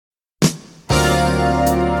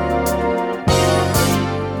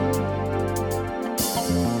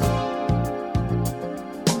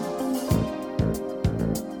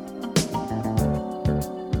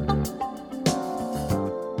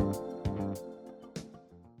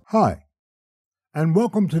Hi, and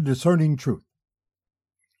welcome to Discerning Truth.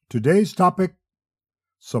 Today's topic,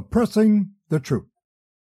 suppressing the truth.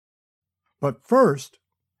 But first,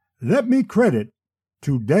 let me credit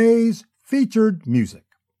today's featured music.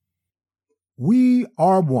 We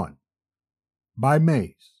Are One by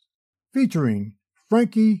Maze, featuring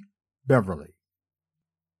Frankie Beverly.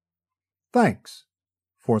 Thanks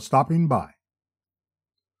for stopping by.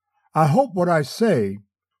 I hope what I say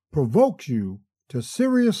provokes you to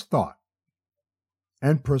serious thought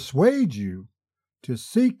and persuades you to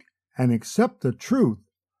seek and accept the truth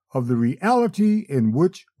of the reality in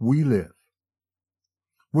which we live,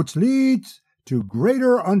 which leads to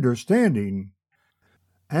greater understanding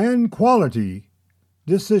and quality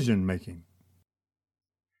decision-making.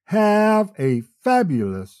 Have a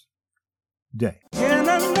fabulous day. Can't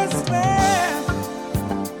understand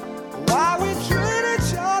why we treat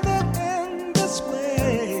each other in this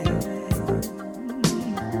way.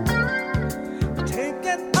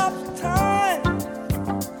 Taking up time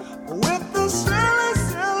with the silly,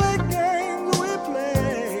 silly games we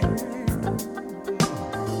play.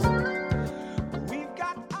 We've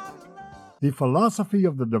got our love. The philosophy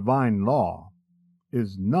of the divine law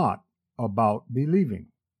is not about believing,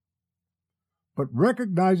 but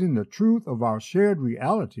recognizing the truth of our shared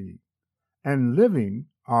reality and living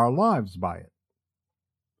our lives by it.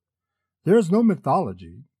 There's no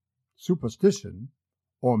mythology, superstition,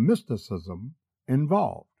 or mysticism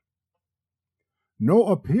involved. No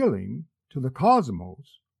appealing to the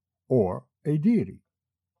cosmos or a deity.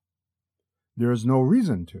 There is no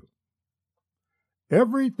reason to.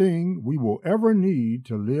 Everything we will ever need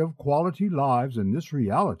to live quality lives in this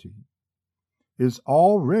reality is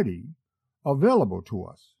already available to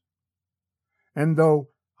us. And though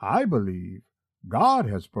I believe God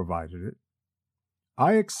has provided it,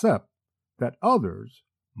 I accept that others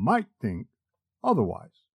might think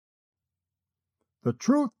otherwise. The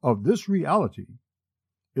truth of this reality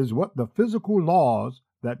is what the physical laws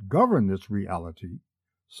that govern this reality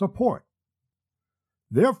support.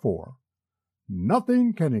 Therefore,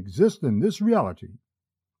 nothing can exist in this reality,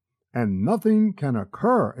 and nothing can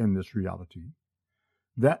occur in this reality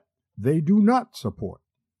that they do not support.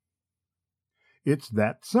 It's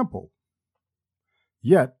that simple.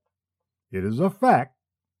 Yet, it is a fact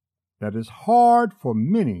that is hard for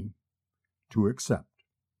many to accept.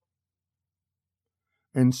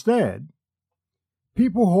 Instead,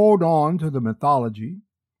 people hold on to the mythology,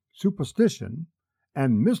 superstition,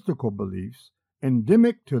 and mystical beliefs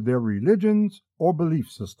endemic to their religions or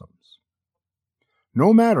belief systems.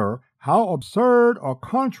 No matter how absurd or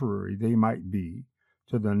contrary they might be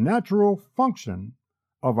to the natural function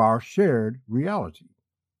of our shared reality.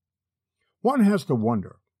 One has to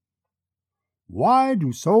wonder, why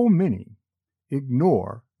do so many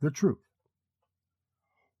ignore the truth?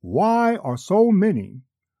 Why are so many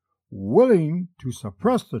willing to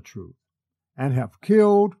suppress the truth and have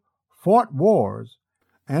killed, fought wars,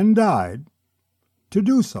 and died to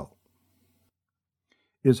do so?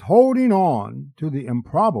 Is holding on to the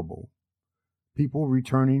improbable, people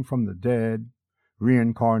returning from the dead,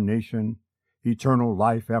 reincarnation, eternal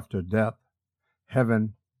life after death,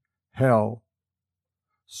 heaven, hell,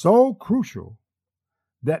 so crucial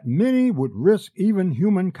that many would risk even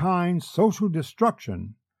humankind's social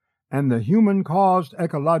destruction and the human-caused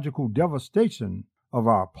ecological devastation of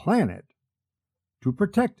our planet to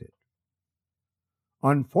protect it?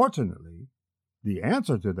 Unfortunately, the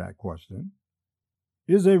answer to that question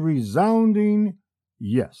is a resounding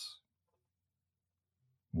yes.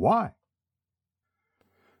 Why?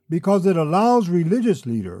 Because it allows religious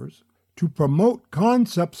leaders to promote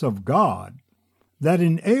concepts of God that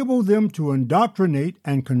enable them to indoctrinate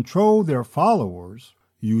and control their followers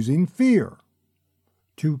using fear,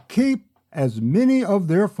 to keep as many of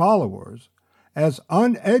their followers as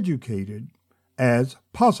uneducated as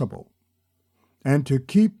possible, and to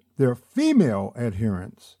keep their female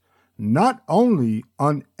adherents not only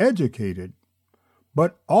uneducated,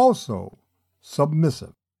 but also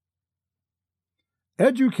submissive.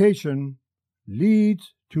 Education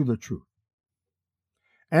leads to the truth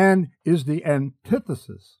and is the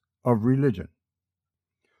antithesis of religion.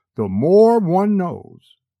 The more one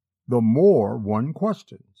knows, the more one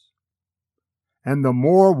questions. And the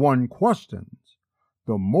more one questions,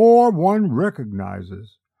 the more one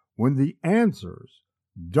recognizes when the answers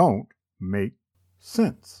don't make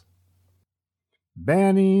sense.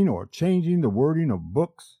 Banning or changing the wording of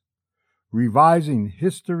books, revising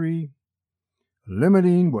history,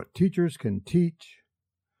 limiting what teachers can teach,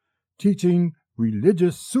 teaching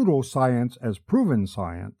religious pseudoscience as proven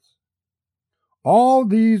science, all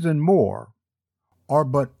these and more are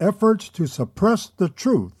but efforts to suppress the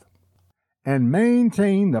truth and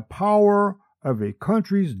maintain the power of a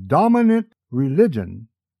country's dominant religion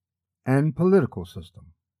and political system.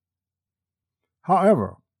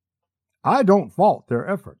 However, I don't fault their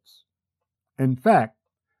efforts. In fact,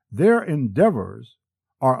 their endeavors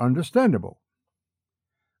are understandable.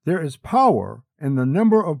 There is power in the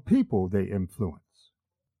number of people they influence.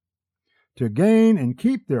 To gain and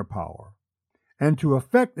keep their power, and to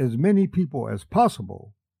affect as many people as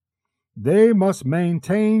possible, they must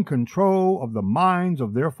maintain control of the minds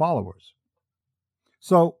of their followers.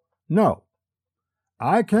 So, no,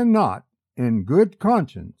 I cannot, in good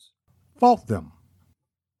conscience, fault them.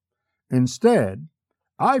 Instead,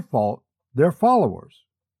 I fault their followers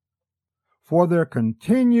for their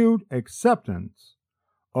continued acceptance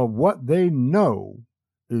of what they know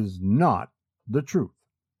is not the truth.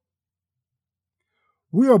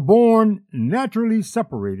 We are born naturally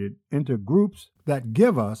separated into groups that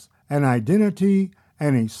give us an identity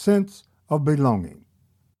and a sense of belonging,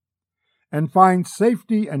 and find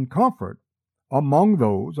safety and comfort among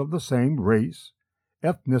those of the same race,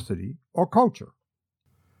 ethnicity, or culture.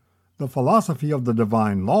 The philosophy of the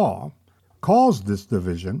divine law calls this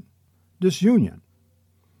division disunion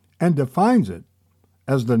and defines it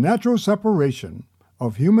as the natural separation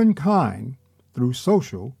of humankind through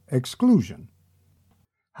social exclusion.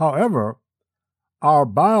 However, our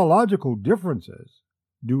biological differences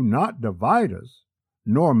do not divide us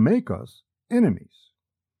nor make us enemies.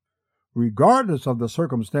 Regardless of the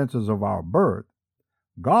circumstances of our birth,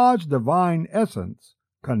 God's divine essence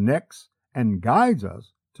connects and guides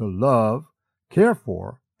us to love, care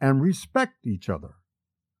for, and respect each other.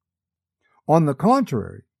 On the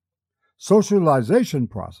contrary, socialization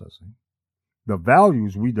processing, the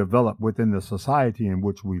values we develop within the society in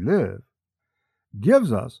which we live,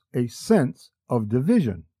 gives us a sense of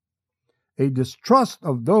division, a distrust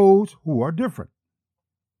of those who are different.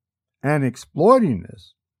 And exploiting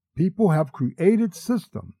this, people have created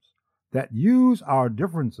systems that use our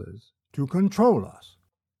differences to control us.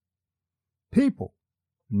 People,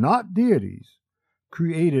 not deities,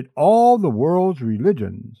 created all the world's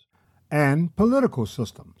religions and political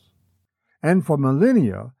systems, and for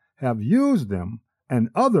millennia have used them and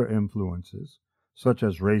other influences such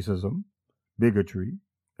as racism, bigotry,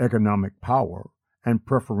 economic power, and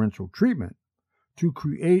preferential treatment to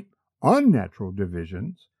create unnatural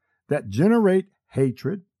divisions that generate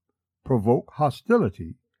hatred, provoke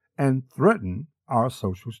hostility, and threaten our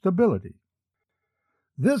social stability.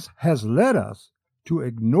 This has led us to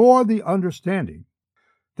ignore the understanding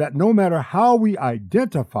that no matter how we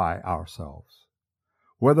identify ourselves,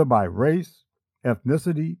 whether by race,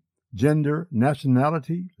 ethnicity, gender,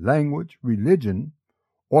 nationality, language, religion,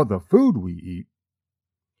 or the food we eat,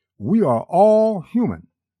 we are all human.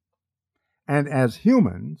 And as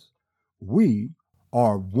humans, we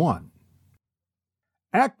are one.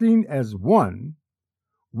 Acting as one,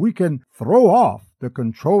 we can throw off the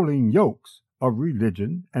controlling yokes of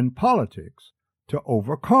religion and politics to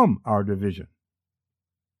overcome our division.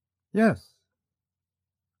 Yes,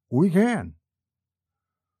 we can.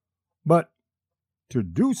 But to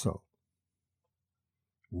do so,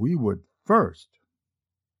 we would first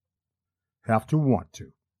have to want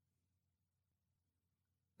to.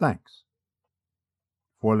 Thanks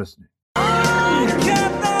for listening.